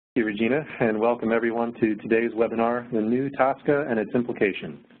Thank you, Regina, and welcome everyone to today's webinar, The New TSCA and Its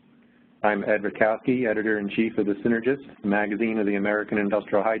Implications. I'm Ed Rakowski, Editor-in-Chief of The Synergist, magazine of the American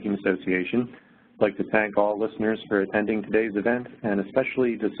Industrial Hygiene Association. I'd like to thank all listeners for attending today's event, and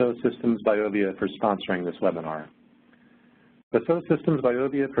especially Dassault Systems Biovia for sponsoring this webinar. Dassault Systems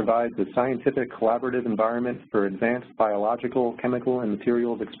Biovia provides a scientific collaborative environment for advanced biological, chemical, and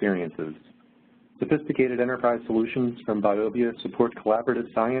materials experiences. Sophisticated enterprise solutions from Biovia support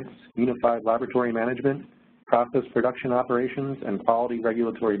collaborative science, unified laboratory management, process production operations, and quality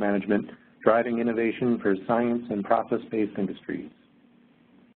regulatory management, driving innovation for science and process-based industries.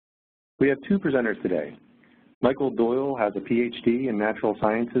 We have two presenters today. Michael Doyle has a PhD in natural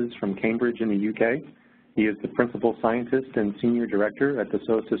sciences from Cambridge in the UK. He is the principal scientist and senior director at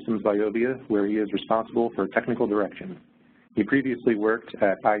Dassault Systems Biovia, where he is responsible for technical direction. He previously worked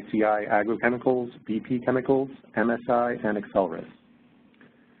at ICI Agrochemicals, BP Chemicals, MSI, and Accelris.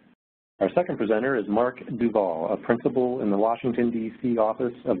 Our second presenter is Mark Duval, a principal in the Washington, D.C.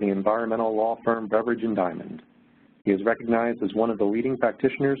 office of the environmental law firm Beveridge & Diamond. He is recognized as one of the leading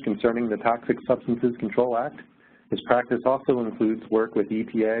practitioners concerning the Toxic Substances Control Act. His practice also includes work with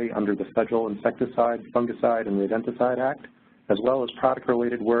EPA under the Federal Insecticide, Fungicide, and Rodenticide Act, as well as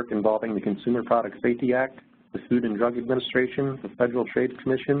product-related work involving the Consumer Product Safety Act, the Food and Drug Administration, the Federal Trade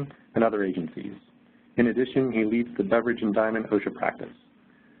Commission, and other agencies. In addition, he leads the Beveridge & Diamond OSHA practice.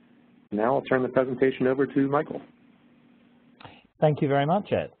 Now I'll turn the presentation over to Michael. Thank you very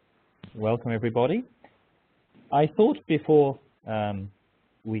much, Ed. Welcome, everybody. I thought before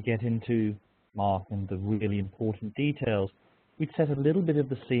we get into Mark and the really important details, we'd set a little bit of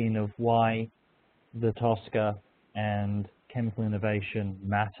the scene of why the TSCA and chemical innovation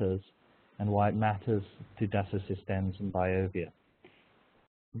matters and why it matters to Dassault Systems and Biovia.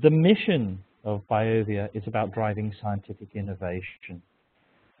 The mission of Biovia is about driving scientific innovation.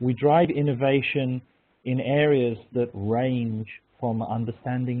 We drive innovation in areas that range from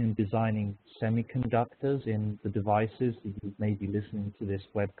understanding and designing semiconductors in the devices that you may be listening to this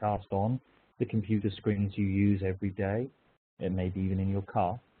webcast on, the computer screens you use every day, and maybe even in your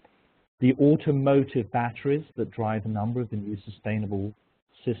car, the automotive batteries that drive a number of the new sustainable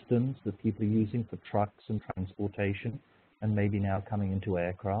systems that people are using for trucks and transportation, and maybe now coming into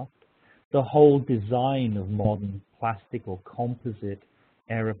aircraft, the whole design of modern plastic or composite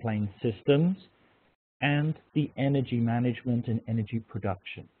aeroplane systems, and the energy management and energy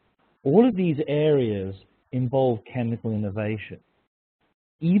production. All of these areas involve chemical innovation.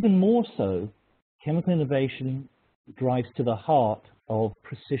 Even more so, chemical innovation drives to the heart of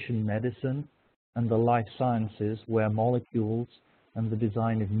precision medicine and the life sciences, where molecules and the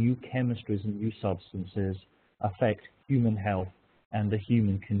design of new chemistries and new substances affect human health and the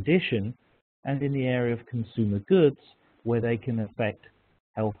human condition, and in the area of consumer goods, where they can affect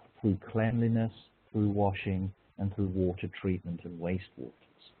health through cleanliness, through washing, and through water treatment and wastewaters.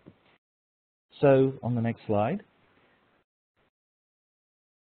 So, on the next slide,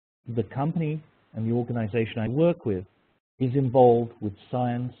 the company and the organization I work with is involved with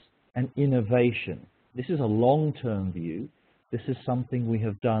science and innovation. This is a long-term view. This is something we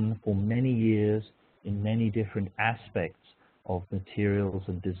have done for many years in many different aspects of materials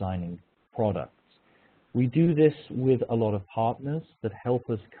and designing products. We do this with a lot of partners that help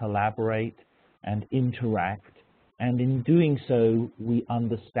us collaborate and interact, and in doing so, we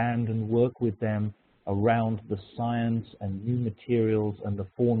understand and work with them around the science and new materials and the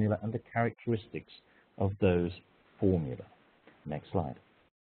formula and the characteristics of those formula. Next slide.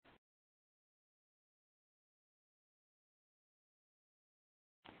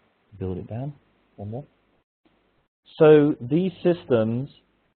 Build it down, one more. So these systems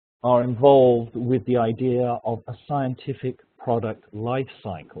are involved with the idea of a scientific product life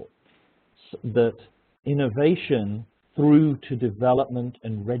cycle, that innovation through to development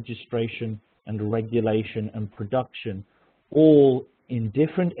and registration and regulation and production, all in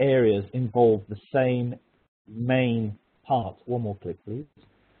different areas, involve the same main part. One more click, please,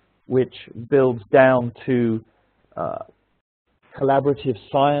 which builds down to collaborative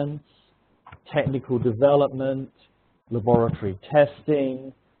science, technical development, laboratory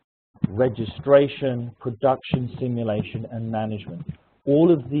testing, registration, production, simulation, and management.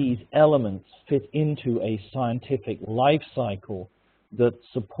 All of these elements fit into a scientific life cycle that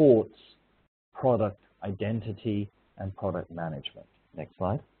supports product identity and product management. Next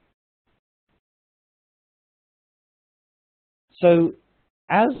slide. So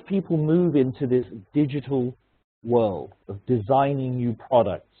as people move into this digital world of designing new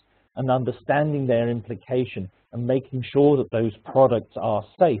products and understanding their implication and making sure that those products are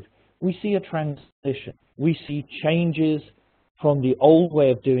safe, we see a transition. We see changes from the old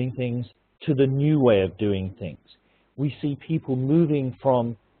way of doing things to the new way of doing things. We see people moving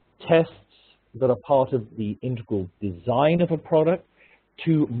from tests that are part of the integral design of a product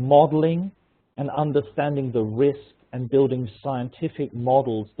to modeling and understanding the risk and building scientific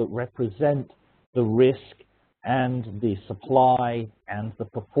models that represent the risk and the supply and the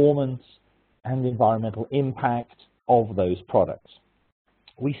performance and the environmental impact of those products.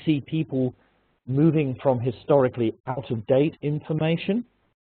 We see people moving from historically out-of-date information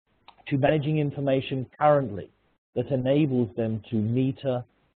to managing information currently that enables them to meter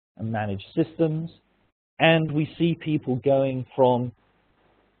and manage systems. And we see people going from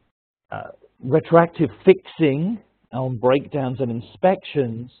retroactive fixing on breakdowns and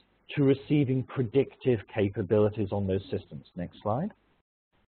inspections to receiving predictive capabilities on those systems. Next slide.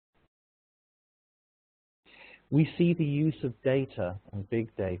 We see the use of data and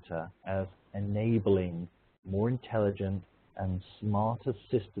big data as enabling more intelligent and smarter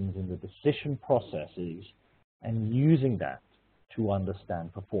systems in the decision processes and using that to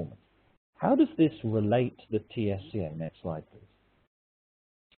understand performance. How does this relate to the TSCA? Next slide, please.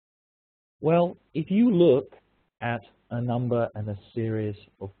 Well, if you look at a number and a series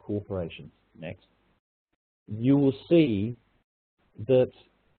of corporations, next, you will see that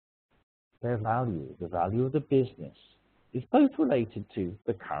their value, the value of the business, is both related to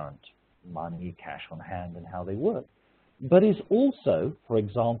the current money, cash on hand, and how they work, but is also, for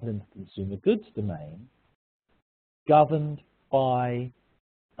example, in the consumer goods domain, governed by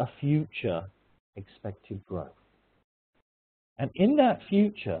a future expected growth. And in that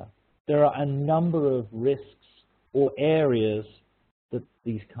future, there are a number of risks or areas that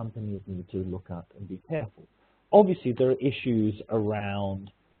these companies need to look at and be careful. Obviously, there are issues around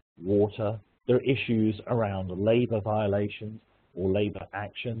water, there are issues around labor violations or labor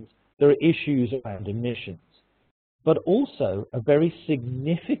actions, there are issues around emissions. But also, a very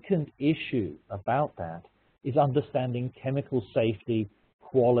significant issue about that is understanding chemical safety,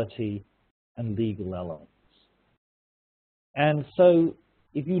 quality, and legal elements. And so,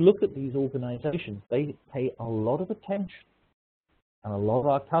 if you look at these organizations, they pay a lot of attention, and a lot of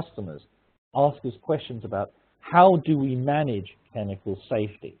our customers ask us questions about how do we manage chemical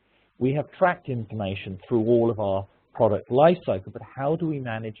safety. We have tracked information through all of our product lifecycle, but how do we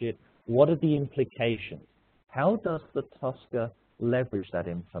manage it? What are the implications? How does the TSCA leverage that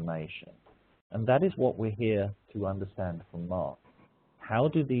information? And that is what we're here to understand from Mark. How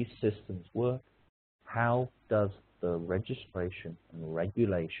do these systems work? How does the registration and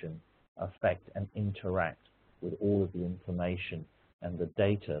regulation affect and interact with all of the information and the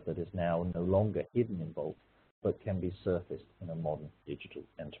data that is now no longer hidden in vault, but can be surfaced in a modern digital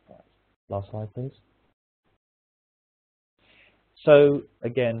enterprise? Last slide, please. So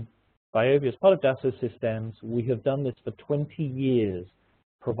again, BioVia as part of Dassault Systems, we have done this for 20 years,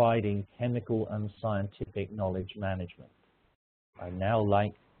 providing chemical and scientific knowledge management. I now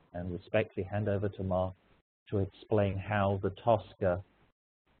like and respectfully hand over to Mark to explain how the TSCA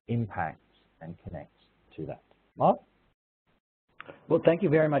impacts and connects to that. Mark? Well, thank you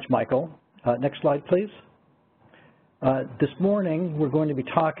very much, Michael. Next slide, please. This morning, we're going to be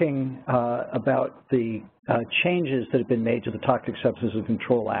talking about the changes that have been made to the Toxic Substances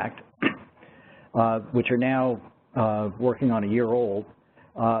Control Act, which are now working on a year old.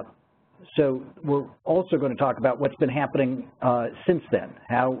 So we're also going to talk about what's been happening since then,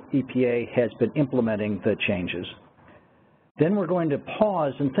 how EPA has been implementing the changes. Then we're going to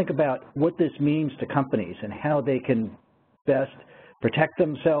pause and think about what this means to companies and how they can best protect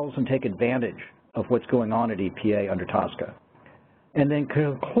themselves and take advantage of what's going on at EPA under TSCA. And then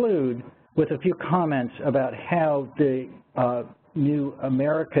conclude with a few comments about how the new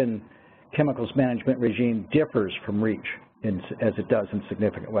American chemicals management regime differs from REACH as it does in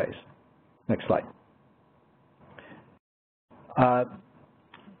significant ways. Next slide.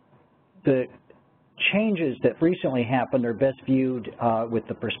 The changes that recently happened are best viewed with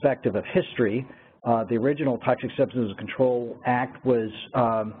the perspective of history. The original Toxic Substances Control Act was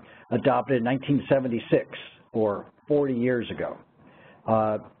adopted in 1976, or 40 years ago.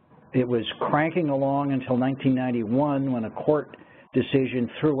 It was cranking along until 1991 when a court decision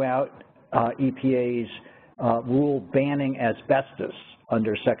threw out EPA's rule banning asbestos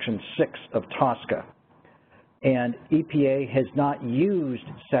under Section 6 of TSCA. And EPA has not used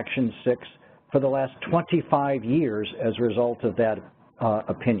Section 6 for the last 25 years as a result of that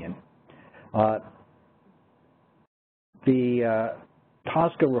opinion. The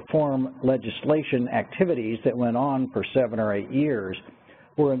TSCA reform legislation activities that went on for 7 or 8 years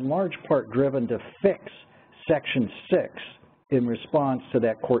were in large part driven to fix Section 6 in response to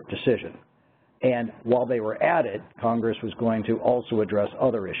that court decision. And while they were at it, Congress was going to also address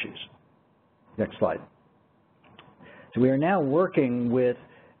other issues. Next slide. So we are now working with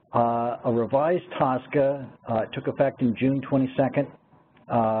a revised TSCA. It took effect in June 22nd,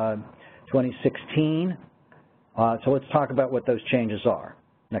 2016. So let's talk about what those changes are.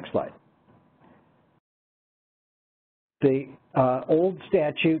 Next slide. The old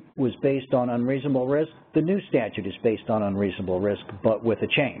statute was based on unreasonable risk. The new statute is based on unreasonable risk, but with a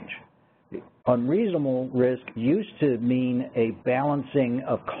change. Unreasonable risk used to mean a balancing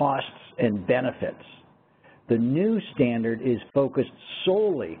of costs and benefits. The new standard is focused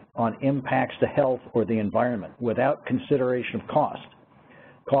solely on impacts to health or the environment without consideration of cost.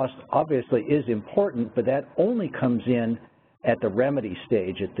 Cost obviously is important, but that only comes in at the remedy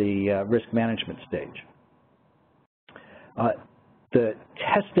stage, at the risk management stage. The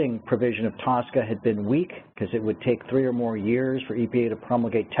testing provision of TSCA had been weak because it would take 3 or more years for EPA to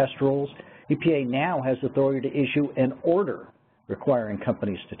promulgate test rules. EPA now has authority to issue an order requiring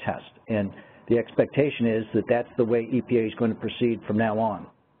companies to test, and the expectation is that that's the way EPA is going to proceed from now on.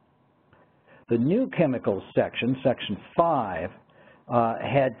 The new chemicals section, Section 5,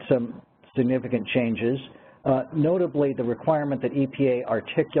 had some significant changes, notably the requirement that EPA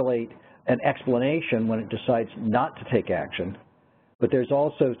articulate an explanation when it decides not to take action, but there's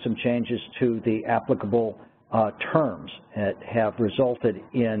also some changes to the applicable terms that have resulted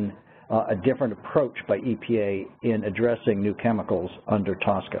in a different approach by EPA in addressing new chemicals under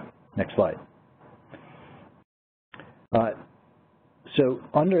TSCA. Next slide. So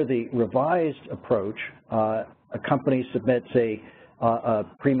under the revised approach, a company submits a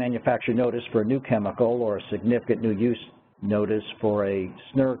pre-manufactured notice for a new chemical or a significant new use notice for a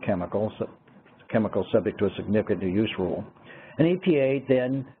SNR chemical, chemical subject to a significant new use rule. And EPA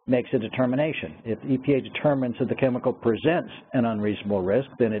then makes a determination. If EPA determines that the chemical presents an unreasonable risk,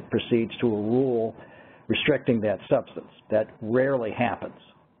 then it proceeds to a rule restricting that substance. That rarely happens.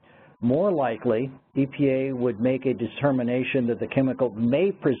 More likely, EPA would make a determination that the chemical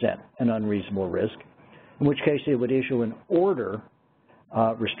may present an unreasonable risk, in which case it would issue an order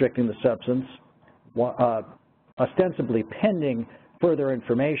restricting the substance, ostensibly pending further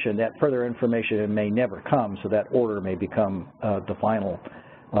information. That further information may never come, so that order may become the final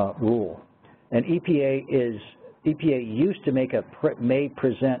rule. And EPA used to make a may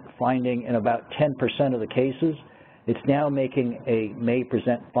present finding in about 10% of the cases. It's now making a may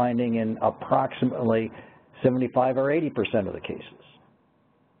present finding in approximately 75 or 80% of the cases.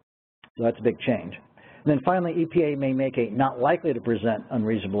 So that's a big change. And then finally, EPA may make a not likely to present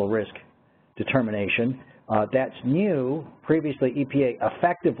unreasonable risk determination. That's new. Previously, EPA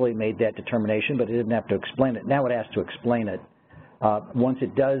effectively made that determination, but it didn't have to explain it. Now it has to explain it. Once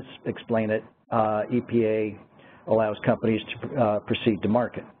it does explain it, EPA allows companies to proceed to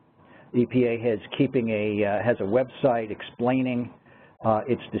market. EPA has a website explaining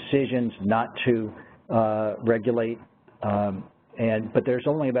its decisions not to regulate, but there's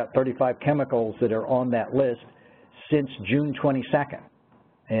only about 35 chemicals that are on that list since June 22nd,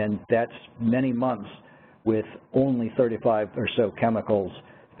 and that's many months with only 35 or so chemicals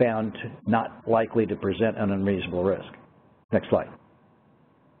found not likely to present an unreasonable risk. Next slide.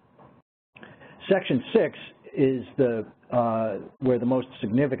 Section 6 is where the most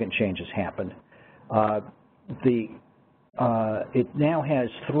significant changes happened. It now has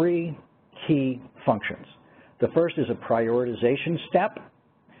 3 key functions. The first is a prioritization step,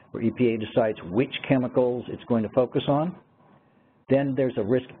 where EPA decides which chemicals it's going to focus on. Then there's a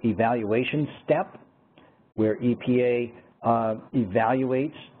risk evaluation step, where EPA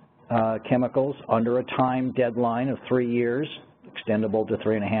evaluates chemicals under a time deadline of 3 years, extendable to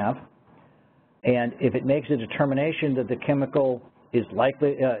 3.5. And if it makes a determination that the chemical is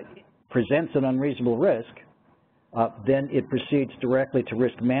likely, presents an unreasonable risk, then it proceeds directly to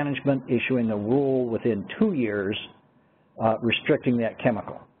risk management, issuing a rule within 2 years restricting that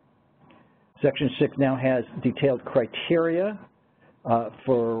chemical. Section 6 now has detailed criteria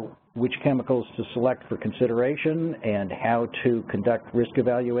for which chemicals to select for consideration and how to conduct risk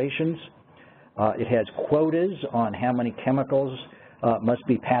evaluations. It has quotas on how many chemicals must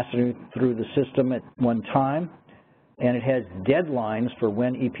be passing through the system at one time, and it has deadlines for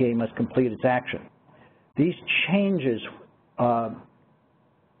when EPA must complete its action. These changes have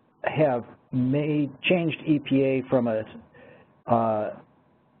changed EPA from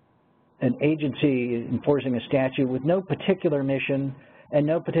an agency enforcing a statute with no particular mission and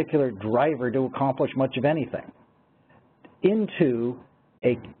no particular driver to accomplish much of anything into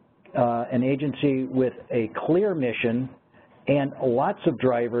an agency with a clear mission and lots of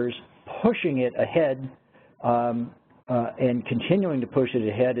drivers pushing it ahead and continuing to push it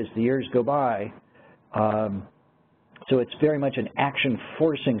ahead as the years go by. So it's very much an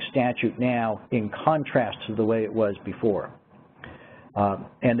action-forcing statute now, in contrast to the way it was before.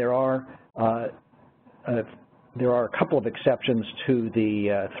 And there are a couple of exceptions to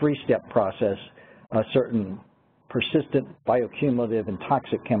the three-step process. Certain persistent, bioaccumulative, and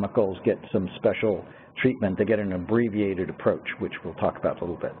toxic chemicals get some special treatment. They get an abbreviated approach, which we'll talk about a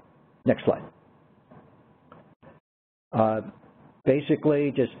little bit. Next slide.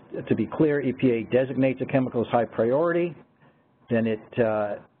 Basically, just to be clear, EPA designates a chemical as high priority, then it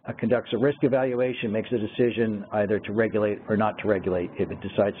conducts a risk evaluation, makes a decision either to regulate or not to regulate. If it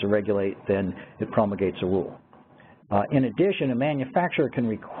decides to regulate, then it promulgates a rule. In addition, a manufacturer can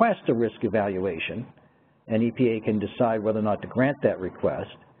request a risk evaluation, and EPA can decide whether or not to grant that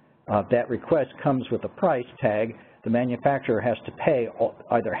request. That request comes with a price tag. The manufacturer has to pay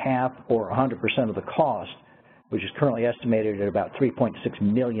either half or 100% of the cost, which is currently estimated at about $3.6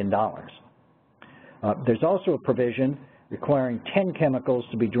 million. There's also a provision requiring 10 chemicals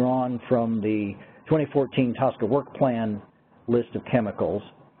to be drawn from the 2014 TSCA work plan list of chemicals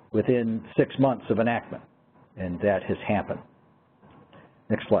within 6 months of enactment, and that has happened.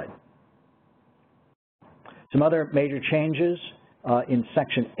 Next slide. Some other major changes in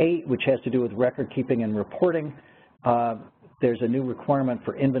Section 8, which has to do with record keeping and reporting. There's a new requirement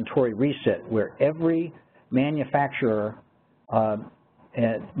for inventory reset, where every manufacturer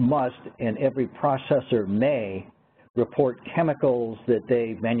must, and every processor may, report chemicals that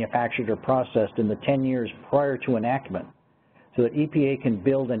they manufactured or processed in the 10 years prior to enactment, so that EPA can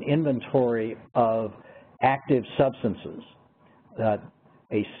build an inventory of active substances,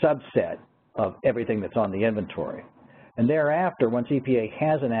 a subset of everything that's on the inventory. And thereafter, once EPA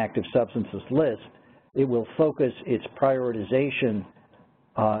has an active substances list, it will focus its prioritization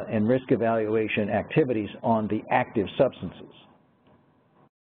and risk evaluation activities on the active substances.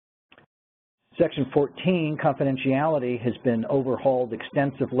 Section 14, confidentiality, has been overhauled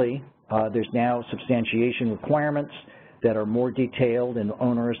extensively. There's now substantiation requirements that are more detailed and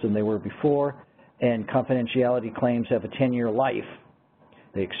onerous than they were before, and confidentiality claims have a 10-year life.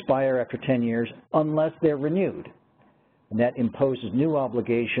 They expire after 10 years unless they're renewed. And that imposes new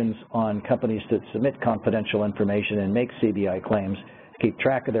obligations on companies that submit confidential information and make CBI claims, to keep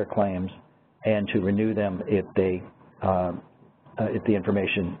track of their claims, and to renew them if the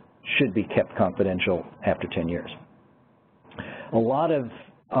information should be kept confidential after 10 years. A lot of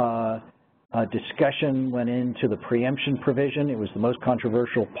discussion went into the preemption provision. It was the most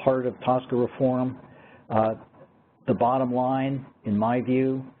controversial part of TSCA reform. The bottom line, in my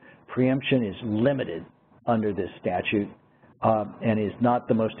view, preemption is limited under this statute and is not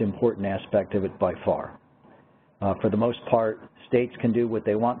the most important aspect of it by far. For the most part, states can do what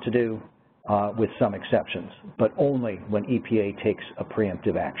they want to do with some exceptions, but only when EPA takes a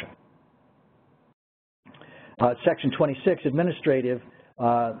preemptive action. Section 26, administrative,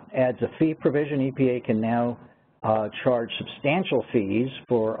 adds a fee provision. EPA can now charge substantial fees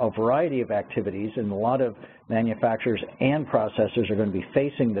for a variety of activities, and a lot of manufacturers and processors are going to be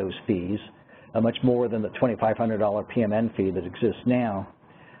facing those fees, much more than the $2,500 PMN fee that exists now.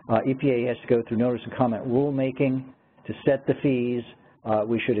 EPA has to go through notice and comment rulemaking to set the fees.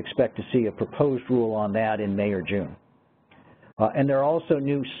 We should expect to see a proposed rule on that in May or June. And there are also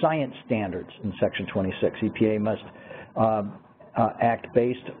new science standards in Section 26. EPA must act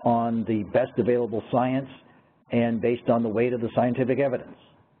based on the best available science and based on the weight of the scientific evidence.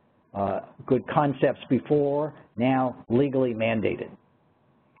 Good concepts before, now legally mandated.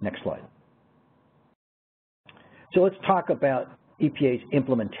 Next slide. So let's talk about EPA's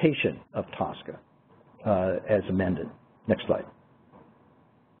implementation of TSCA as amended. Next slide.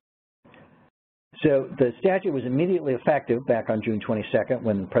 So the statute was immediately effective back on June 22nd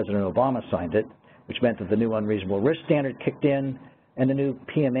when President Obama signed it, which meant that the new unreasonable risk standard kicked in and the new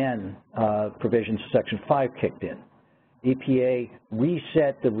PMN provisions of Section 5 kicked in. EPA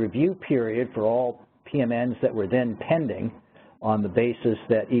reset the review period for all PMNs that were then pending on the basis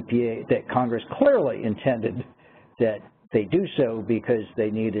that Congress clearly intended that they do so because they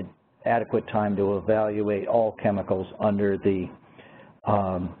needed adequate time to evaluate all chemicals under the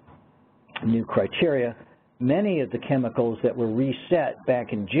new criteria. Many of the chemicals that were reset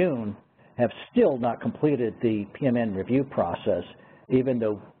back in June have still not completed the PMN review process, even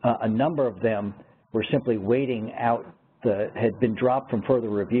though a number of them were simply waiting out, had been dropped from further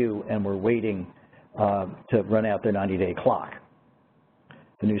review and were waiting to run out their 90-day clock.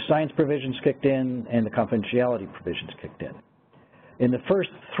 The new science provisions kicked in and the confidentiality provisions kicked in. In the first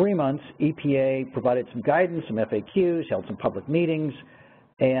 3 months, EPA provided some guidance, some FAQs, held some public meetings,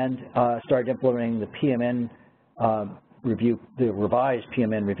 and started implementing the PMN the revised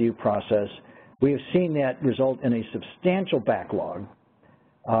PMN review process, we have seen that result in a substantial backlog.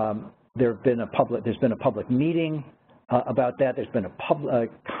 There's been a public meeting about that. There's been a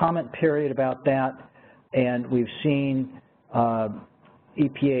comment period about that, and we've seen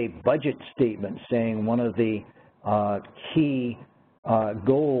EPA budget statements saying one of the key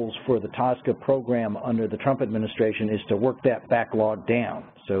goals for the TSCA program under the Trump administration is to work that backlog down.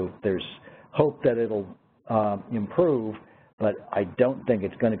 So there's hope that it'll improve, but I don't think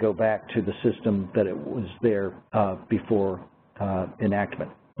it's going to go back to the system that it was there before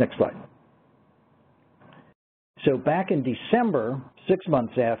enactment. Next slide. So back in December, 6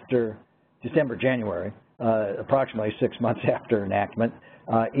 months after, January, approximately 6 months after enactment,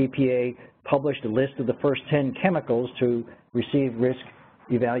 EPA published a list of the first 10 chemicals to receive risk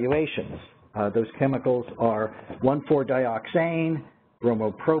evaluations. Those chemicals are 1,4-dioxane,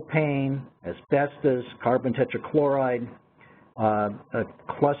 bromopropane, asbestos, carbon tetrachloride, a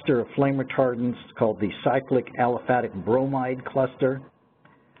cluster of flame retardants called the cyclic aliphatic bromide cluster,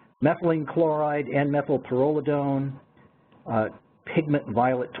 methylene chloride, N-methylpyrrolidone, pigment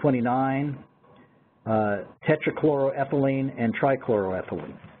violet 29, tetrachloroethylene, and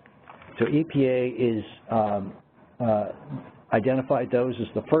trichloroethylene. So EPA is identified those as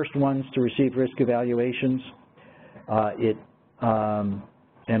the first ones to receive risk evaluations, and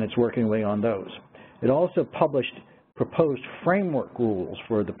it's working away on those. It also published proposed framework rules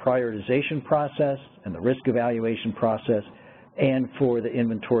for the prioritization process and the risk evaluation process and for the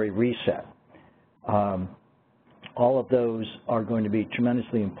inventory reset. All of those are going to be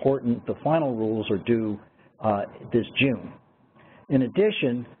tremendously important. The final rules are due this June. In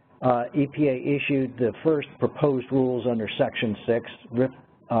addition, EPA issued the first proposed rules under Section 6,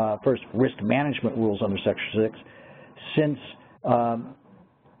 first risk management rules under Section 6, since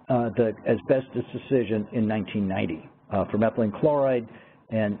the asbestos decision in 1990 for methylene chloride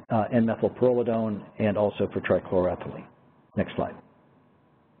and N-methylpyrrolidone, and also for trichloroethylene. Next slide.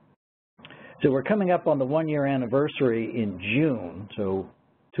 So we're coming up on the 1-year anniversary in June, so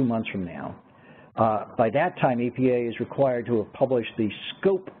 2 months from now. By that time, EPA is required to have published the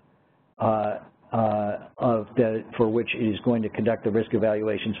scope for which it is going to conduct the risk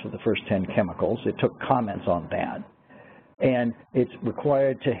evaluations for the first 10 chemicals. It took comments on that. And it's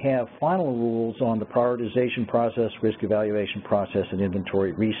required to have final rules on the prioritization process, risk evaluation process, and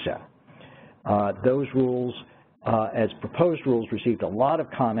inventory reset. Those rules, as proposed rules, received a lot of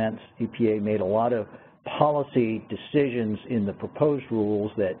comments. EPA made a lot of policy decisions in the proposed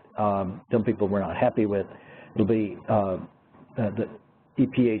rules that some people were not happy with. It'll be the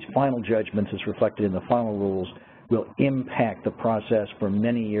EPA's final judgments, as reflected in the final rules, will impact the process for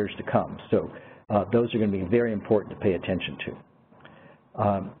many years to come. So those are going to be very important to pay attention to.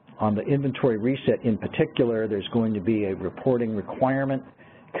 On the inventory reset in particular, there's going to be a reporting requirement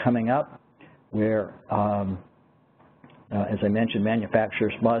coming up where, as I mentioned,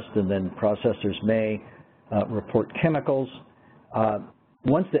 manufacturers must and then processors may report chemicals.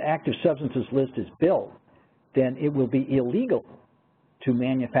 Once the active substances list is built, then it will be illegal to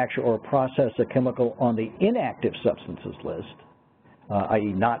manufacture or process a chemical on the inactive substances list,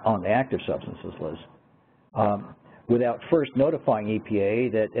 i.e. not on the active substances list, without first notifying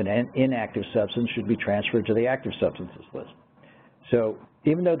EPA that an inactive substance should be transferred to the active substances list. So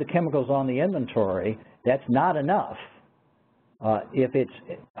even though the chemical's on the inventory, that's not enough if it's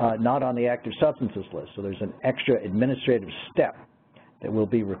not on the active substances list. So there's an extra administrative step that will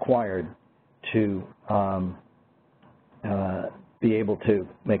be required to be able to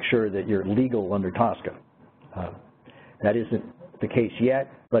make sure that you're legal under TSCA. That isn't the case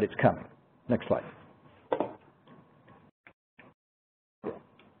yet, but it's coming. Next slide.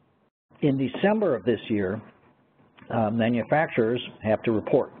 In December of this year, manufacturers have to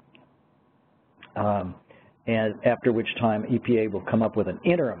report, and after which time EPA will come up with an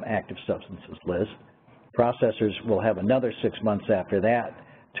interim active substances list. Processors will have another 6 months after that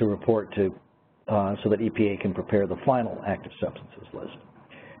to report to so that EPA can prepare the final active substances list.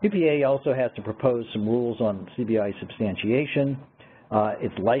 EPA also has to propose some rules on CBI substantiation.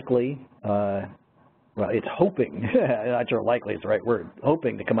 It's likely, well, it's hoping, not sure likely is the right word,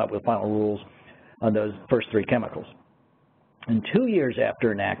 hoping to come up with final rules on those first 3 chemicals. And 2 years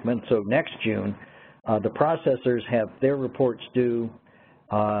after enactment, so next June, the processors have their reports due.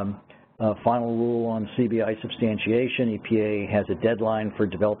 A final rule on CBI substantiation. EPA has a deadline for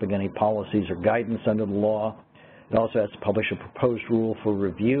developing any policies or guidance under the law. It also has to publish a proposed rule for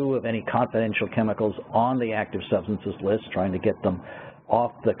review of any confidential chemicals on the active substances list, trying to get them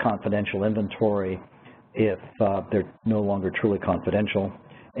off the confidential inventory if they're no longer truly confidential.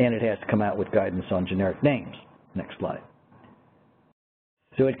 And it has to come out with guidance on generic names. Next slide.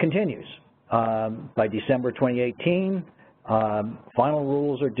 So it continues. By December 2018, final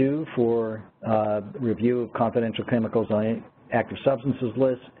rules are due for review of confidential chemicals on active substances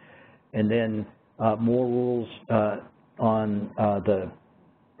list, and then more rules on the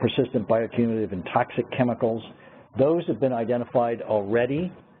persistent bioaccumulative and toxic chemicals. Those have been identified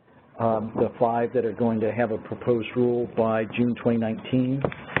already, the 5 that are going to have a proposed rule by June 2019.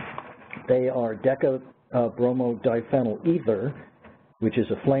 They are decabromodiphenyl ether, which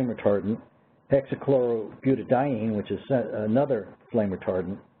is a flame retardant, hexachlorobutadiene, which is another flame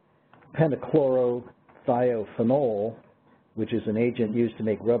retardant, pentachlorothiophonol, which is an agent used to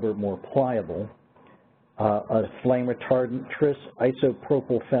make rubber more pliable, a flame retardant, tris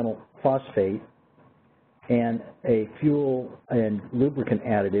isopropyl phosphate, and a fuel and lubricant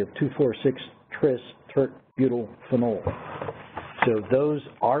additive, 2,4,6 tris-tert-butylphenol. So those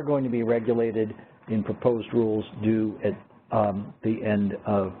are going to be regulated in proposed rules due at the end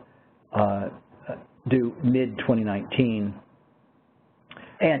of due mid-2019,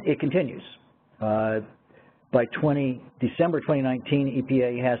 and it continues. By December 2019,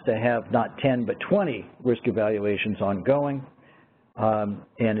 EPA has to have not 10 but 20 risk evaluations ongoing,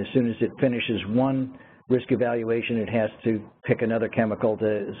 and as soon as it finishes one risk evaluation, it has to pick another chemical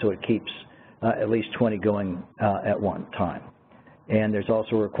so it keeps at least 20 going at one time. And there's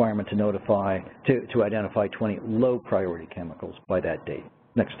also a requirement to identify 20 low priority chemicals by that date.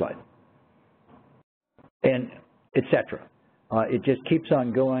 Next slide. And et cetera. It just keeps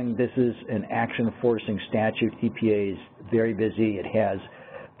on going. This is an action-forcing statute. EPA is very busy. It has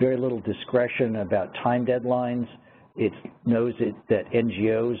very little discretion about time deadlines. It knows that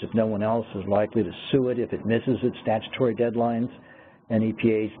NGOs, if no one else, is likely to sue it if it misses its statutory deadlines, and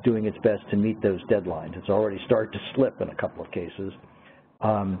EPA is doing its best to meet those deadlines. It's already started to slip in a couple of cases.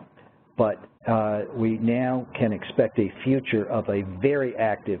 But we now can expect a future of a very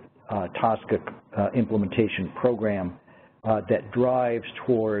active TSCA implementation program that drives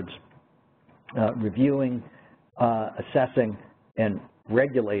towards reviewing, assessing, and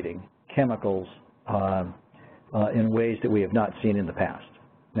regulating chemicals in ways that we have not seen in the past.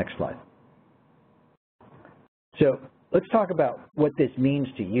 Next slide. So let's talk about what this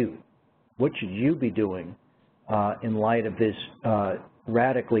means to you. What should you be doing in light of this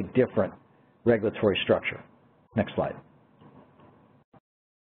radically different regulatory structure? Next slide.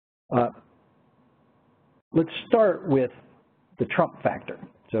 Let's start with the Trump factor.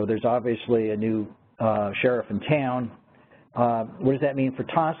 So there's obviously a new sheriff in town. What does that mean for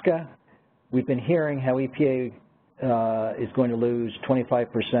TSCA? We've been hearing how EPA is going to lose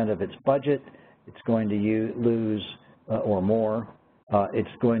 25% of its budget. It's going to lose, or more. It's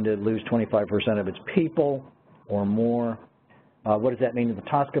going to lose 25% of its people or more. What does that mean to the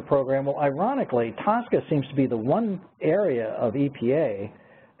TSCA program? Well, ironically, TSCA seems to be the one area of EPA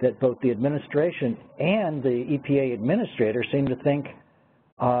that both the administration and the EPA administrator seem to think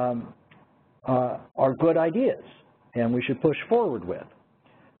are good ideas and we should push forward with.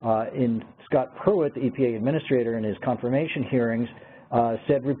 In Scott Pruitt, the EPA administrator, in his confirmation hearings,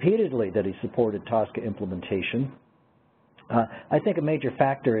 said repeatedly that he supported TSCA implementation. I think a major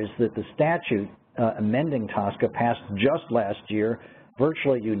factor is that the statute amending TSCA passed just last year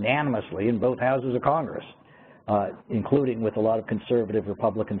virtually unanimously in both houses of Congress, including with a lot of conservative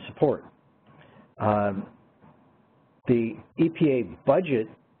Republican support. The EPA budget,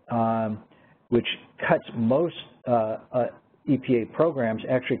 which cuts most EPA programs,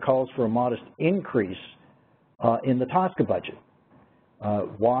 actually calls for a modest increase in the TSCA budget.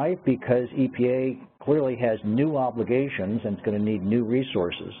 Why? Because EPA clearly has new obligations and it's going to need new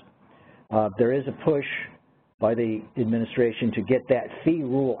resources. There is a push by the administration to get that fee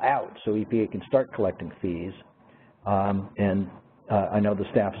rule out so EPA can start collecting fees, and I know the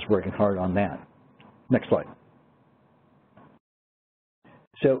staff is working hard on that. Next slide.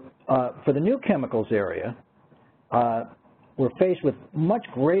 So for the new chemicals area, we're faced with much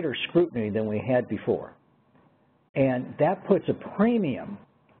greater scrutiny than we had before. And that puts a premium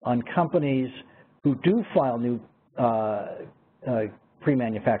on companies who do file new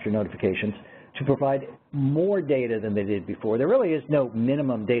pre-manufacturer notifications to provide more data than they did before. There really is no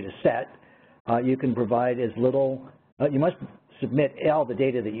minimum data set. You can provide as little, you must submit all the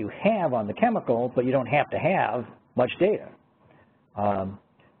data that you have on the chemical, but you don't have to have much data.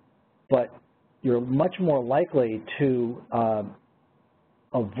 But you're much more likely to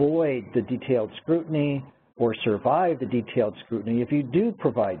avoid the detailed scrutiny or survive the detailed scrutiny if you do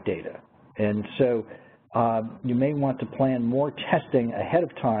provide data. And so you may want to plan more testing ahead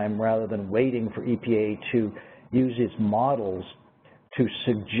of time rather than waiting for EPA to use its models to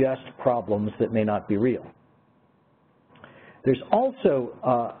suggest problems that may not be real. There's also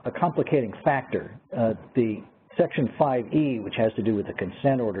a complicating factor. The Section 5E, which has to do with the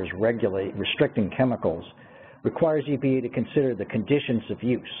consent orders restricting chemicals, requires EPA to consider the conditions of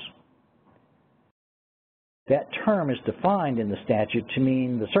use. That term is defined in the statute to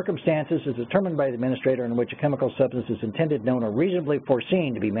mean the circumstances is determined by the administrator in which a chemical substance is intended, known, or reasonably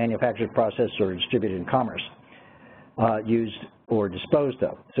foreseen to be manufactured, processed, or distributed in commerce, used, or disposed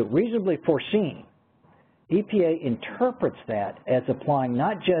of. So reasonably foreseen. EPA interprets that as applying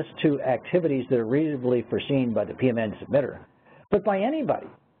not just to activities that are reasonably foreseen by the PMN submitter, but by anybody,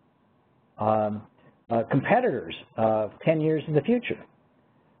 competitors 10 years in the future.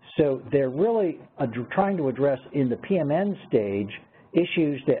 So they're really trying to address in the PMN stage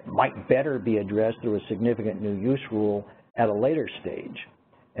issues that might better be addressed through a significant new use rule at a later stage,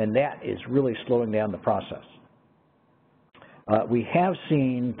 and that is really slowing down the process. We have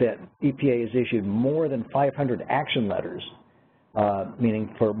seen that EPA has issued more than 500 action letters,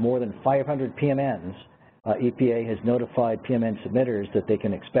 meaning for more than 500 PMNs, EPA has notified PMN submitters that they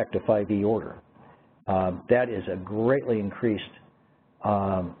can expect a 5E order. That is a greatly increased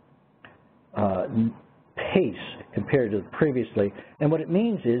pace compared to previously, and what it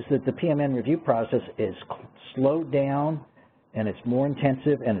means is that the PMN review process is slowed down, and it's more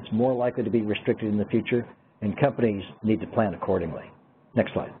intensive, and it's more likely to be restricted in the future, and companies need to plan accordingly.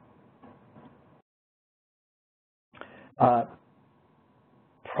 Next slide.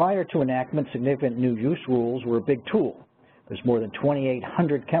 Prior to enactment, significant new use rules were a big tool. There's more than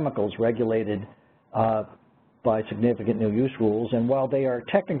 2,800 chemicals regulated by significant new use rules, and while they are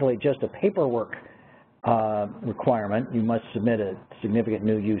technically just a paperwork requirement, you must submit a significant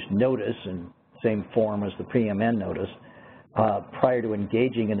new use notice in the same form as the PMN notice prior to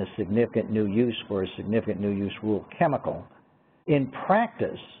engaging in a significant new use for a significant new use rule chemical. In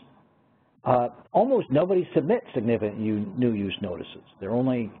practice, almost nobody submits significant new use notices.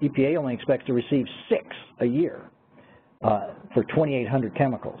 EPA only expects to receive 6 a year for 2,800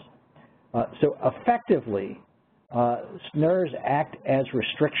 chemicals. So effectively, SNRs act as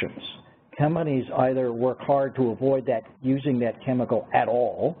restrictions. Companies either work hard to avoid using that chemical at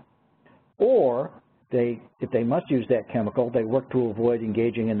all, or if they must use that chemical, they work to avoid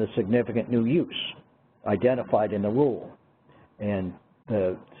engaging in the significant new use identified in the rule. And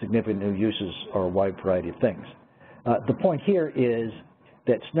the significant new uses are a wide variety of things. The point here is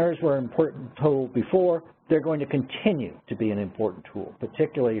that SNRs were an important tool before. They're going to continue to be an important tool,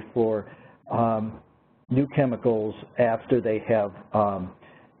 particularly for new chemicals after they have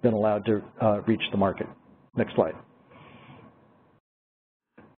been allowed to reach the market. Next slide.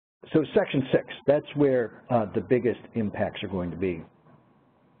 So Section 6, that's where the biggest impacts are going to be.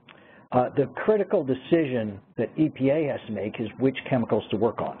 The critical decision that EPA has to make is which chemicals to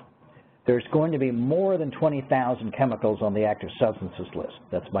work on. There's going to be more than 20,000 chemicals on the active substances list.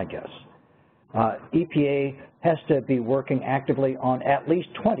 That's my guess. EPA has to be working actively on at least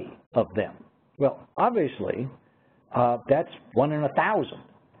 20 of them. Well, obviously, that's 1 in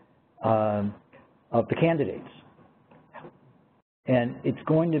 1,000 of the candidates. And it's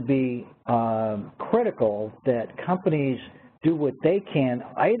going to be critical that companies do what they can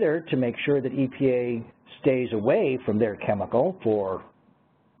either to make sure that EPA stays away from their chemical for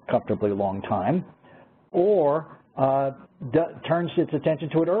a comfortably long time, or turns its attention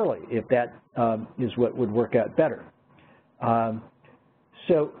to it early, if that is what would work out better.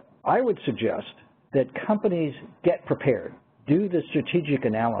 So I would suggest that companies get prepared, do the strategic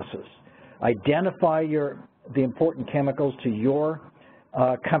analysis, identify the important chemicals to your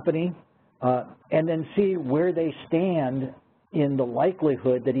company, and then see where they stand in the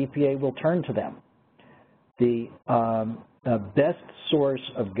likelihood that EPA will turn to them. The best source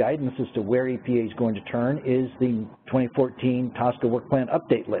of guidance as to where EPA is going to turn is the 2014 TSCA Work Plan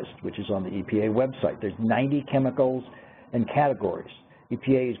Update List, which is on the EPA website. There's 90 chemicals and categories.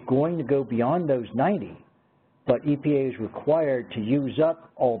 EPA is going to go beyond those 90, but EPA is required to use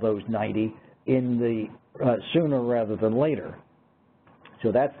up all those 90 in the sooner rather than later.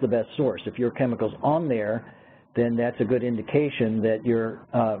 So that's the best source. If your chemical's on there, then that's a good indication that you're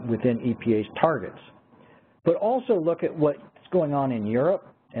within EPA's targets. But also look at what's going on in Europe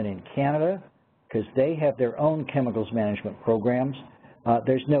and in Canada, because they have their own chemicals management programs.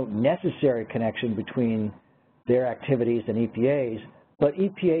 There's no necessary connection between their activities and EPA's, but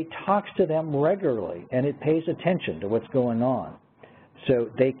EPA talks to them regularly, and it pays attention to what's going on. So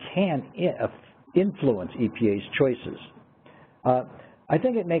they can influence EPA's choices. I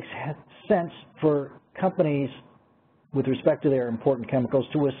think it makes sense for companies, with respect to their important chemicals,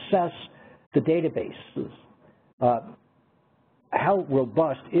 to assess the databases. How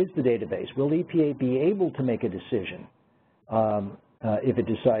robust is the database? Will EPA be able to make a decision if it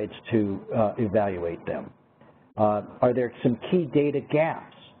decides to evaluate them. Are there some key data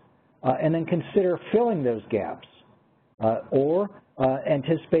gaps? And then consider filling those gaps, or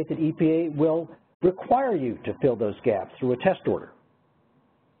anticipate that EPA will require you to fill those gaps through a test order.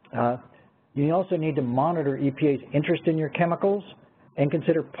 You also need to monitor EPA's interest in your chemicals and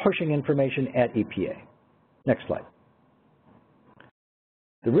consider pushing information at EPA. Next slide.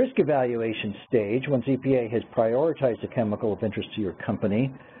 The risk evaluation stage, once EPA has prioritized a chemical of interest to your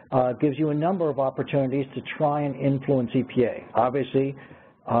company, gives you a number of opportunities to try and influence EPA. Obviously,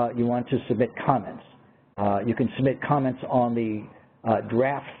 you want to submit comments. You can submit comments on the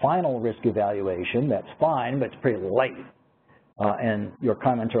draft final risk evaluation. That's fine, but it's pretty light, and your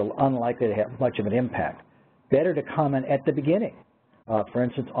comments are unlikely to have much of an impact. Better to comment at the beginning, for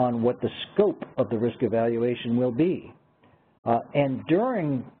instance, on what the scope of the risk evaluation will be. And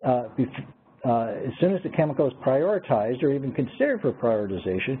during, as soon as the chemical is prioritized or even considered for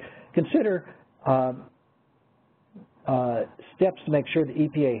prioritization, consider steps to make sure the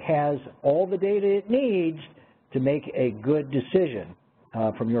EPA has all the data it needs to make a good decision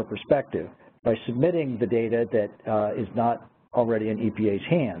from your perspective by submitting the data that is not already in EPA's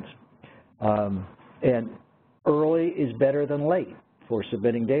hands. And early is better than late for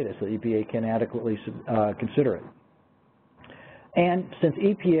submitting data so the EPA can adequately consider it. And since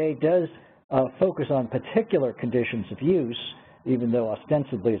EPA does focus on particular conditions of use, even though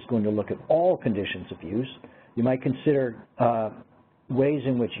ostensibly it's going to look at all conditions of use, you might consider ways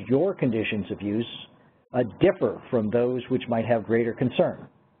in which your conditions of use differ from those which might have greater concern.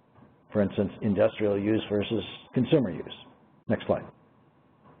 For instance, industrial use versus consumer use. Next slide.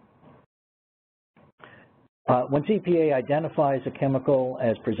 Once EPA identifies a chemical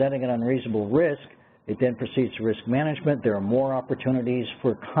as presenting an unreasonable risk, it then proceeds to risk management. There are more opportunities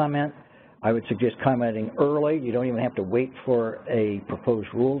for comment. I would suggest commenting early. You don't even have to wait for a proposed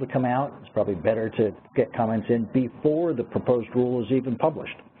rule to come out. It's probably better to get comments in before the proposed rule is even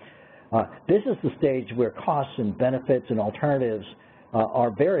published. This is the stage where costs and benefits and alternatives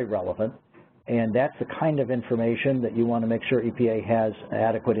are very relevant, and that's the kind of information that you want to make sure EPA has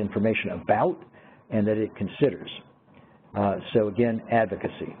adequate information about and that it considers. So again,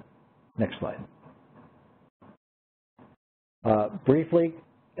 advocacy. Next slide. Briefly,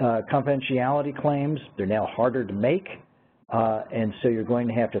 confidentiality claims, they're now harder to make, and so you're going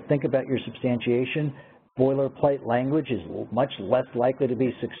to have to think about your substantiation. Boilerplate language is much less likely to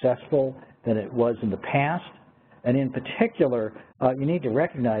be successful than it was in the past, and in particular, you need to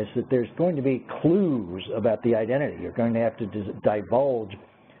recognize that there's going to be clues about the identity. You're going to have to divulge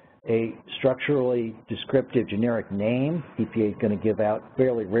a structurally descriptive generic name. EPA is going to give out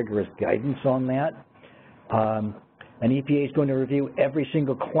fairly rigorous guidance on that. And EPA is going to review every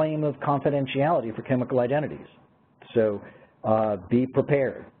single claim of confidentiality for chemical identities. So be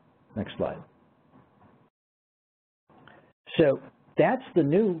prepared. Next slide. So that's the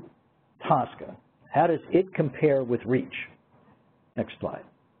new TSCA. How does it compare with REACH? Next slide.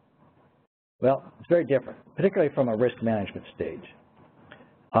 Well, it's very different, particularly from a risk management stage.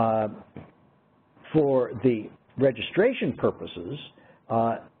 For the registration purposes,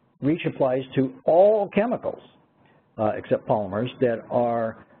 REACH applies to all chemicals, except polymers, that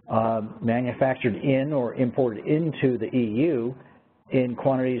are manufactured in or imported into the EU in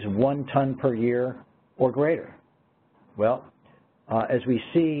quantities of 1 ton per year or greater. Well, as we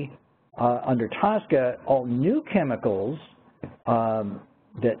see under TSCA, all new chemicals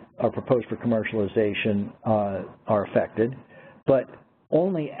that are proposed for commercialization are affected, but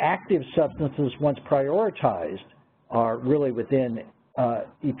only active substances, once prioritized, are really within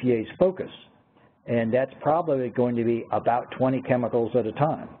EPA's focus. And that's probably going to be about 20 chemicals at a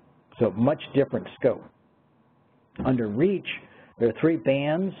time. So much different scope. Under REACH, there are 3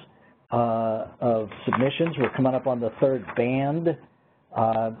 bands of submissions. We're coming up on the 3rd band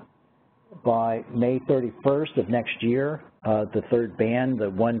by May 31st of next year. The 3rd band, the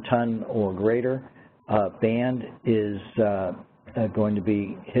 1 ton or greater band, is going to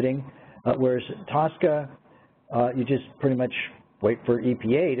be hitting. Whereas TSCA, you just pretty much wait for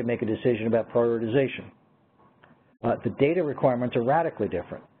EPA to make a decision about prioritization. The data requirements are radically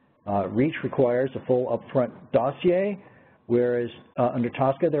different. REACH requires a full upfront dossier, whereas under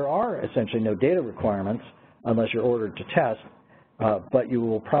TSCA there are essentially no data requirements unless you're ordered to test, but you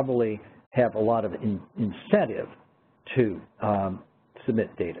will probably have a lot of incentive to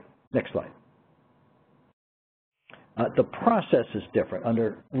submit data. Next slide. The process is different.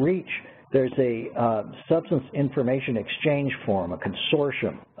 Under REACH, there's a substance information exchange forum, a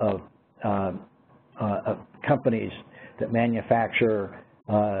consortium of companies that manufacture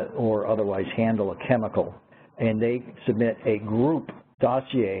or otherwise handle a chemical. and they submit a group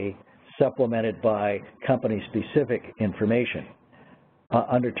dossier supplemented by company-specific information.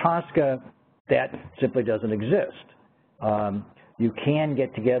 Under TSCA, that simply doesn't exist. You can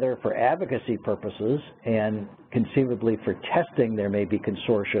get together for advocacy purposes, and conceivably for testing there may be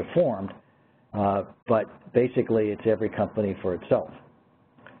consortia formed, but basically it's every company for itself.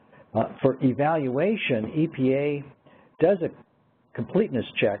 For evaluation, EPA does a completeness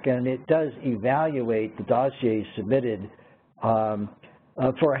check, and it does evaluate the dossiers submitted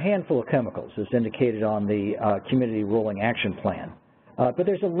for a handful of chemicals, as indicated on the Community Rolling Action Plan. But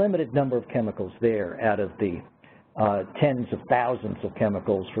there's a limited number of chemicals there out of the tens of thousands of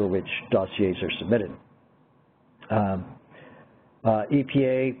chemicals for which dossiers are submitted.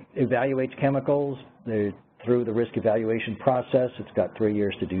 EPA evaluates chemicals through the risk evaluation process. It's got 3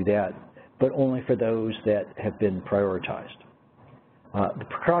 years to do that, but only for those that have been prioritized. The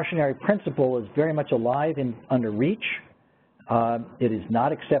precautionary principle is very much alive under REACH. It is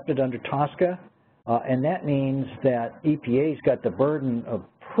not accepted under TSCA, and that means that EPA's got the burden of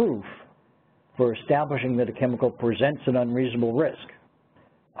proof for establishing that a chemical presents an unreasonable risk,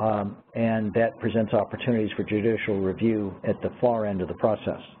 and that presents opportunities for judicial review at the far end of the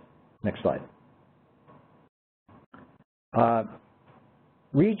process. Next slide.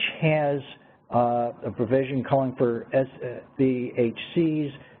 REACH has a provision calling for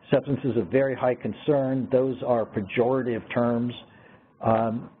SVHCs, substances of very high concern. Those are pejorative terms.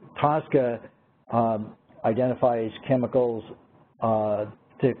 TSCA identifies chemicals,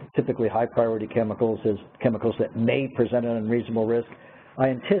 typically high priority chemicals, as chemicals that may present an unreasonable risk. I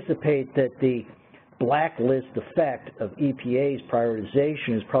anticipate that the blacklist effect of EPA's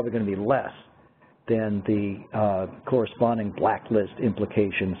prioritization is probably going to be less than the corresponding blacklist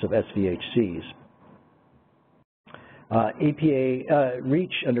implications of SVHCs.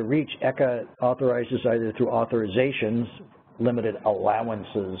 Under REACH, ECHA authorizes either through authorizations, limited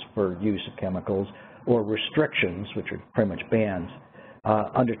allowances for use of chemicals, or restrictions, which are pretty much bans.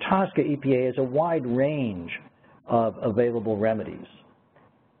 Under TSCA, EPA has a wide range of available remedies.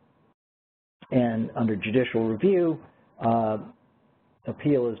 And under judicial review,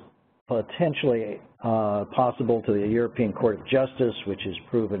 appeal is potentially possible to the European Court of Justice, which has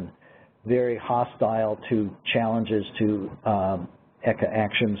proven very hostile to challenges to ECHA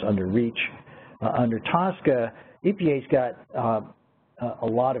actions under REACH. Under TSCA, EPA's got a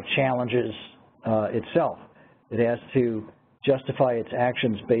lot of challenges itself. It has to justify its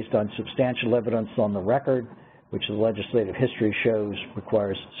actions based on substantial evidence on the record, which the legislative history shows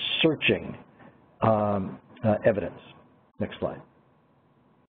requires searching evidence. Next slide.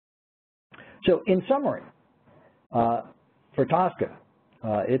 So in summary, for TSCA,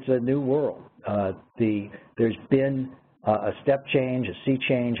 it's a new world. There's been a step change, a sea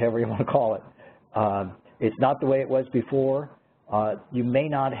change, however you want to call it. It's not the way it was before. You may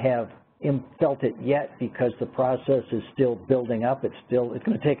not have felt it yet because the process is still building up. It's going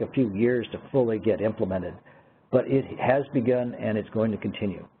to take a few years to fully get implemented, but it has begun and it's going to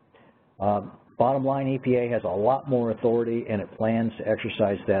continue. Bottom line, EPA has a lot more authority and it plans to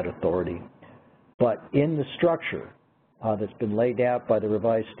exercise that authority. But in the structure that's been laid out by the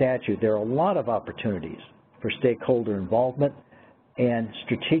revised statute, there are a lot of opportunities for stakeholder involvement, and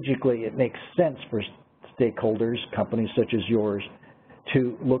strategically it makes sense for stakeholders, companies such as yours,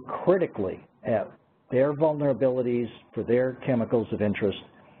 to look critically at their vulnerabilities for their chemicals of interest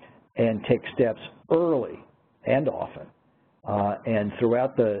and take steps early and often and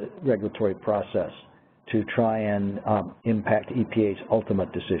throughout the regulatory process to try and impact EPA's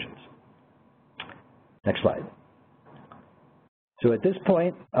ultimate decisions. Next slide. So at this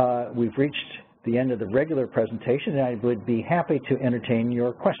point, we've reached the end of the regular presentation, and I would be happy to entertain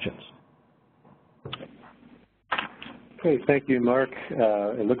your questions. Okay, thank you, Mark.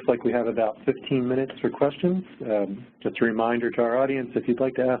 It looks like we have about 15 minutes for questions. Just a reminder to our audience, if you'd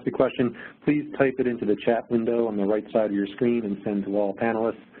like to ask a question, please type it into the chat window on the right side of your screen and send to all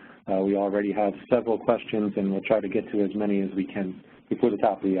panelists. We already have several questions, and we'll try to get to as many as we can before the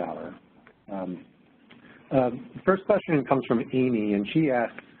top of the hour. First question comes from Amy, and she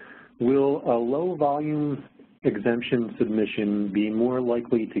asks, will a low-volume exemption submission be more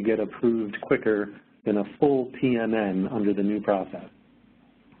likely to get approved quicker than a full PMN under the new process?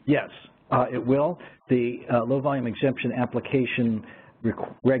 Yes, it will. The low-volume exemption application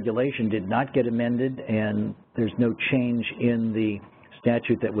regulation did not get amended, and there's no change in the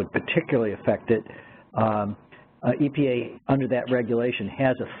statute that would particularly affect it. EPA, under that regulation,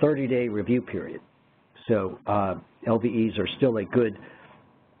 has a 30-day review period. So LVEs are still a good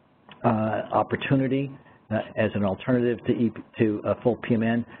opportunity as an alternative to a full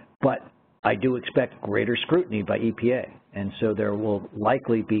PMN, but I do expect greater scrutiny by EPA, and so there will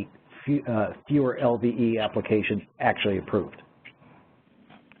likely be fewer LVE applications actually approved.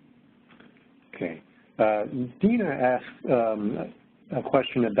 Okay. Dina asked a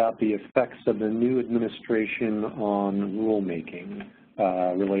question about the effects of the new administration on rulemaking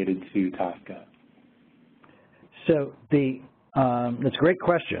related to TSCA. So that's a great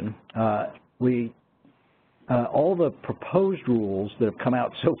question. All the proposed rules that have come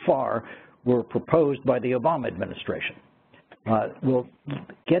out so far were proposed by the Obama administration. We'll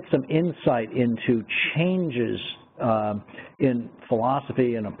get some insight into changes in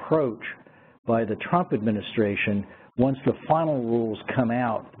philosophy and approach by the Trump administration once the final rules come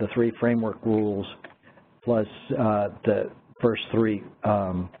out, the 3 framework rules plus the first 3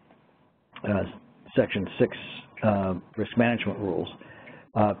 Section 6 risk management rules,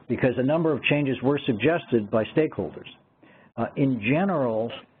 because a number of changes were suggested by stakeholders. In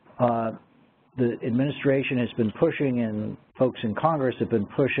general, the administration has been pushing, and folks in Congress have been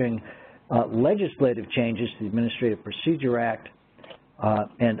pushing legislative changes to the Administrative Procedure Act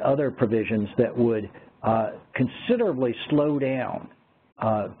and other provisions that would considerably slow down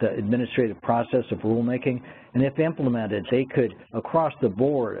the administrative process of rulemaking, and if implemented, they could, across the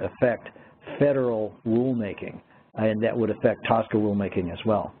board, affect federal rulemaking, and that would affect TSCA rulemaking as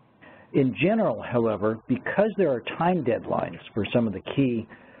well. In general, however, because there are time deadlines for some of the key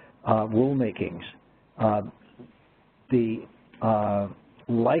rulemakings, the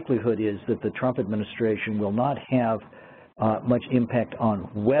likelihood is that the Trump administration will not have much impact on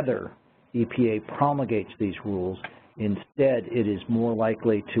whether EPA promulgates these rules. Instead, it is more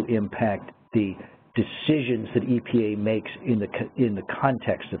likely to impact the decisions that EPA makes in the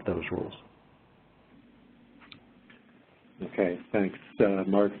context of those rules. Okay, thanks,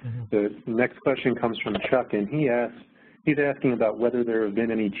 Mark. The next question comes from Chuck, and he's asking about whether there have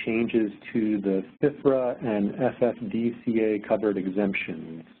been any changes to the FIFRA and FFDCA covered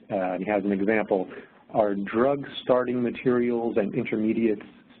exemptions. He has an example. Are drug starting materials and intermediates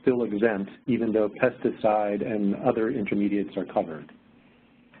still exempt, even though pesticide and other intermediates are covered?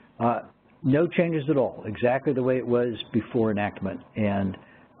 No changes at all, exactly the way it was before enactment. And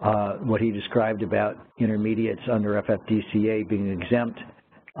what he described about intermediates under FFDCA being exempt,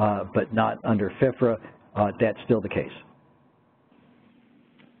 but not under FIFRA, that's still the case.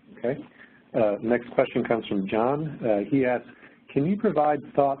 Okay. Next question comes from John. He asks, can you provide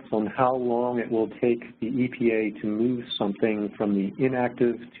thoughts on how long it will take the EPA to move something from the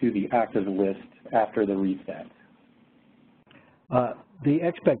inactive to the active list after the reset? The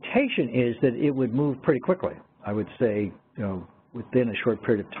expectation is that it would move pretty quickly. I would say, within a short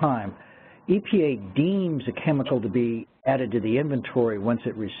period of time. EPA deems a chemical to be added to the inventory once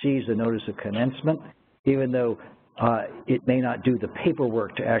it receives a notice of commencement, even though it may not do the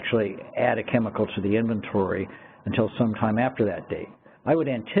paperwork to actually add a chemical to the inventory until sometime after that date. I would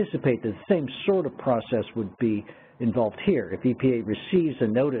anticipate that the same sort of process would be involved here. If EPA receives a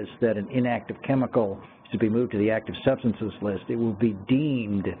notice that an inactive chemical is to be moved to the active substances list, it will be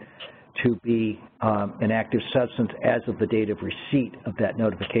deemed to be an active substance as of the date of receipt of that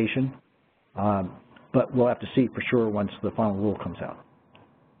notification. But we'll have to see for sure once the final rule comes out.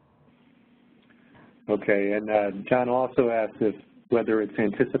 Okay, and John also asked whether it's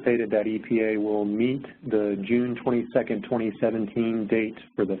anticipated that EPA will meet the June 22nd, 2017 date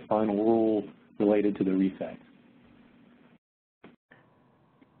for the final rule related to the reset.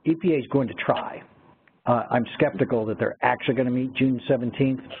 EPA is going to try. I'm skeptical that they're actually going to meet June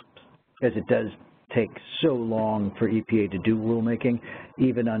 17th, because it does take so long for EPA to do rulemaking,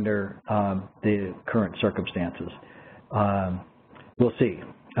 even under the current circumstances. We'll see.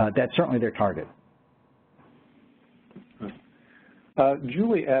 That's certainly their target.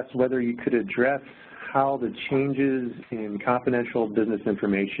 Julie asked whether you could address how the changes in confidential business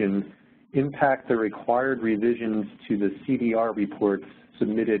information impact the required revisions to the CDR reports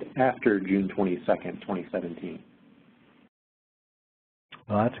submitted after June 22nd, 2017.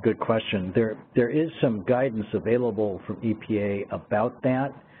 Well, that's a good question. There is some guidance available from EPA about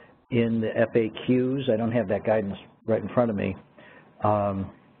that in the FAQs. I don't have that guidance right in front of me,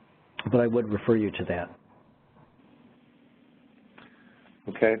 but I would refer you to that.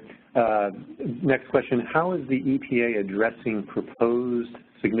 Okay. Next question, how is the EPA addressing proposed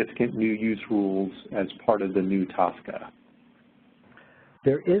significant new use rules as part of the new TSCA?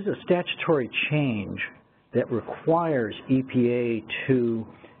 There is a statutory change that requires EPA to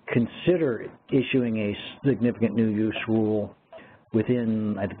consider issuing a significant new use rule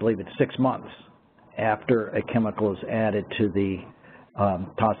within, I believe it's 6 months after a chemical is added to the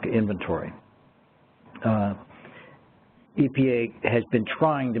TSCA inventory. EPA has been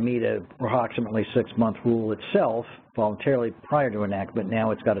trying to meet a approximately 6-month rule itself voluntarily prior to enactment.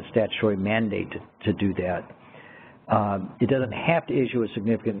 Now it's got a statutory mandate to do that. It doesn't have to issue a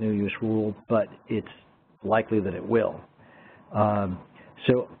significant new use rule, but it's likely that it will.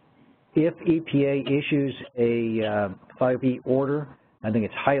 So if EPA issues a 5E order, I think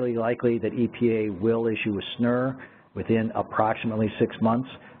it's highly likely that EPA will issue a SNR within approximately 6 months,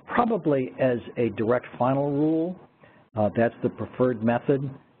 probably as a direct final rule. That's the preferred method.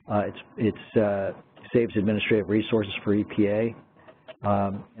 It saves administrative resources for EPA,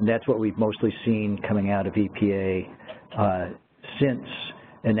 and that's what we've mostly seen coming out of EPA since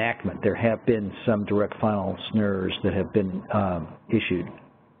enactment. There have been some direct final SNRs that have been issued.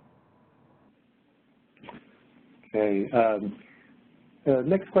 Okay.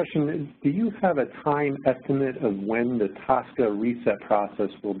 Next question is, do you have a time estimate of when the TSCA reset process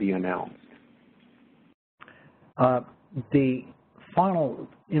will be announced? The final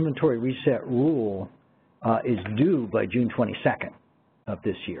inventory reset rule is due by June 22nd of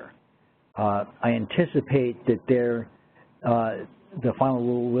this year. I anticipate that the final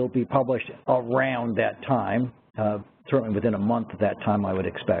rule will be published around that time, certainly within a month of that time, I would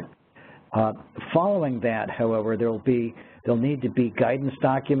expect. Following that, however, there'll need to be guidance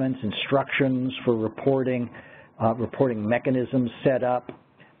documents, instructions for reporting, reporting mechanisms set up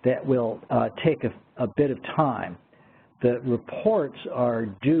that will take a bit of time. The reports are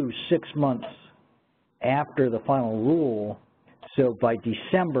due 6 months after the final rule, so by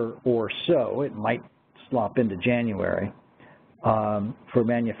December or so, it might slop into January. For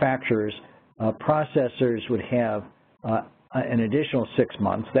manufacturers, processors would have an additional 6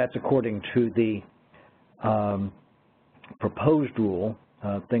 months. That's according to the proposed rule.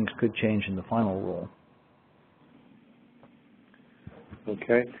 Things could change in the final rule.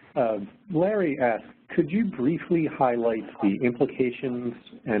 Okay. Larry asked, could you briefly highlight the implications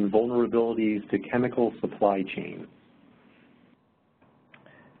and vulnerabilities to chemical supply chains?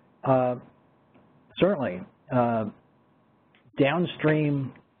 Certainly.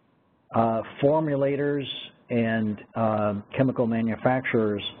 Downstream formulators and chemical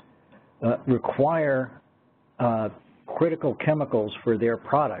manufacturers require critical chemicals for their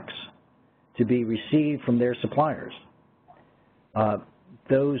products to be received from their suppliers.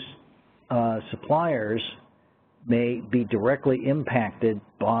 Those suppliers may be directly impacted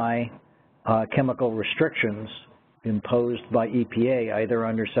by chemical restrictions imposed by EPA, either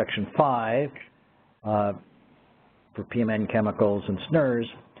under Section 5 for PMN chemicals and SNRs,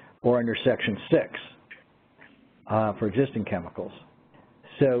 or under Section 6 for existing chemicals.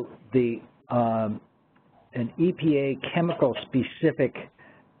 So an EPA chemical-specific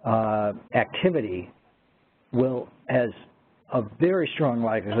activity has a very strong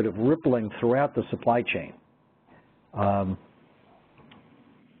likelihood of rippling throughout the supply chain.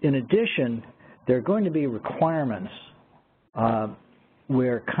 In addition, there are going to be requirements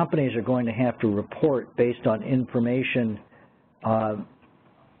where companies are going to have to report based on information,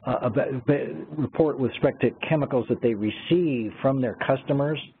 report with respect to chemicals that they receive from their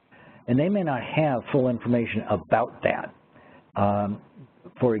customers, and they may not have full information about that.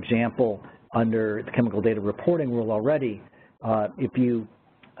 For example, under the Chemical Data Reporting Rule already, if you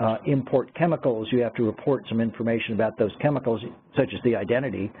import chemicals, you have to report some information about those chemicals, such as the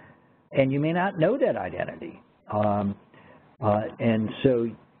identity, and you may not know that identity. And so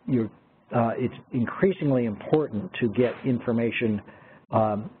it's increasingly important to get information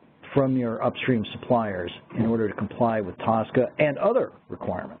from your upstream suppliers in order to comply with TSCA and other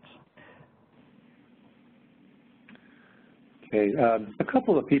requirements. Okay, a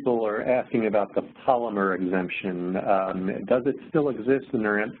couple of people are asking about the polymer exemption. Does it still exist, and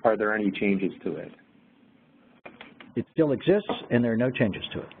are there any changes to it? It still exists, and there are no changes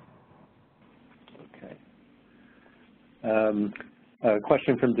to it. Okay. A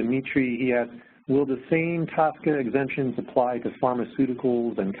question from Dimitri. He asks, will the same TSCA exemptions apply to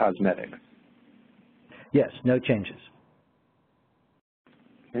pharmaceuticals and cosmetics? Yes, no changes.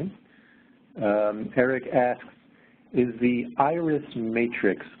 Okay. Eric asks, is the IRIS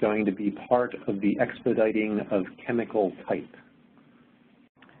matrix going to be part of the expediting of chemical type?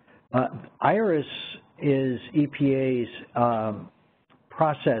 IRIS is EPA's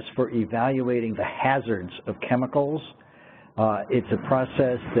process for evaluating the hazards of chemicals. It's a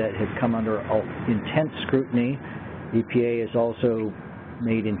process that has come under intense scrutiny. EPA has also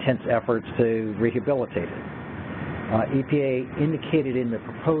made intense efforts to rehabilitate it. EPA indicated in the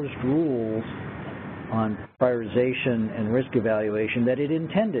proposed rules on prioritization and risk evaluation that it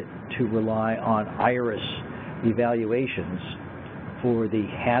intended to rely on IRIS evaluations for the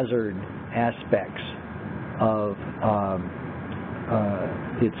hazard aspects of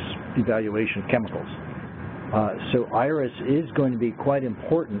its evaluation of chemicals. So IRIS is going to be quite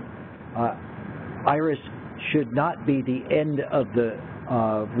important. IRIS should not be the end of the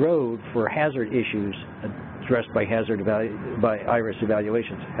road for hazard issues addressed by IRIS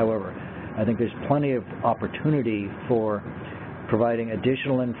evaluations. However, I think there's plenty of opportunity for providing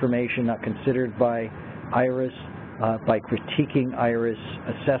additional information not considered by IRIS, by critiquing IRIS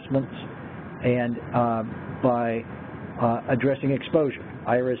assessments, and by addressing exposure.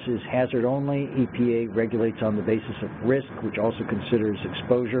 IRIS is hazard only. EPA regulates on the basis of risk, which also considers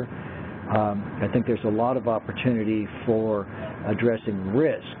exposure. I think there's a lot of opportunity for addressing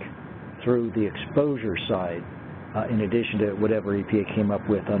risk through the exposure side, in addition to whatever EPA came up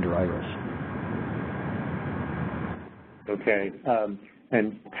with under IRIS. Okay.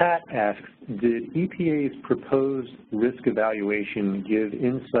 And Pat asks, did EPA's proposed risk evaluation give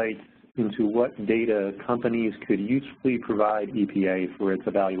insights into what data companies could usefully provide EPA for its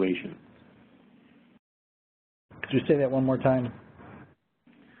evaluation? Could you say that one more time?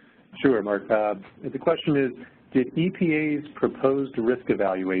 Sure, Mark. The question is, did EPA's proposed risk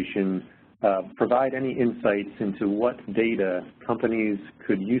evaluation provide any insights into what data companies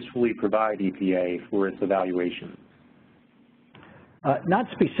could usefully provide EPA for its evaluation? Not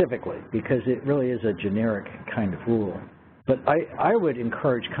specifically, because it really is a generic kind of rule. But I would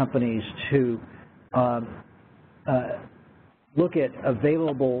encourage companies to look at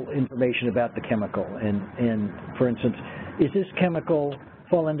available information about the chemical. And for instance, is this chemical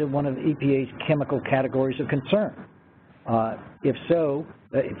fall into one of EPA's chemical categories of concern? If so,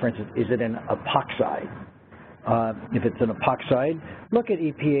 for instance, is it an epoxide? If it's an epoxide, look at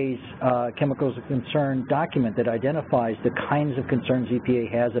EPA's chemicals of concern document that identifies the kinds of concerns EPA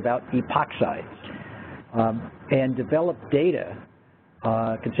has about epoxides. And develop data,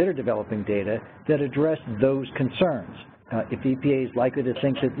 consider developing data that address those concerns. If EPA is likely to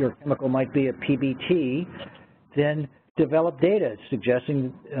think that your chemical might be a PBT, then develop data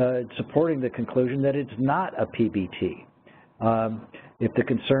suggesting, supporting the conclusion that it's not a PBT. If the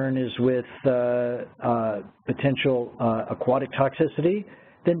concern is with potential aquatic toxicity,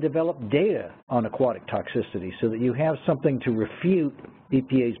 then develop data on aquatic toxicity so that you have something to refute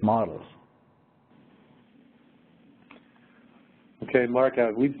EPA's models. Okay, Mark,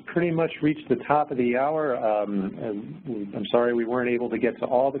 we've pretty much reached the top of the hour. I'm sorry we weren't able to get to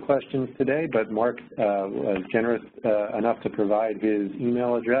all the questions today, but Mark was generous enough to provide his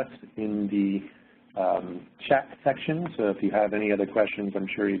email address in the chat section. So if you have any other questions, I'm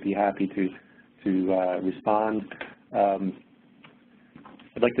sure he'd be happy to respond.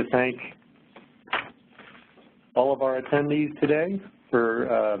 I'd like to thank all of our attendees today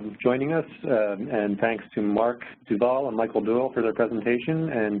for joining us, and thanks to Mark Duval and Michael Doyle for their presentation,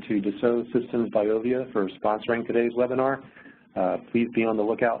 and to Dassault Systems Biovia for sponsoring today's webinar. Please be on the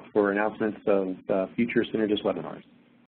lookout for announcements of future Synergist webinars.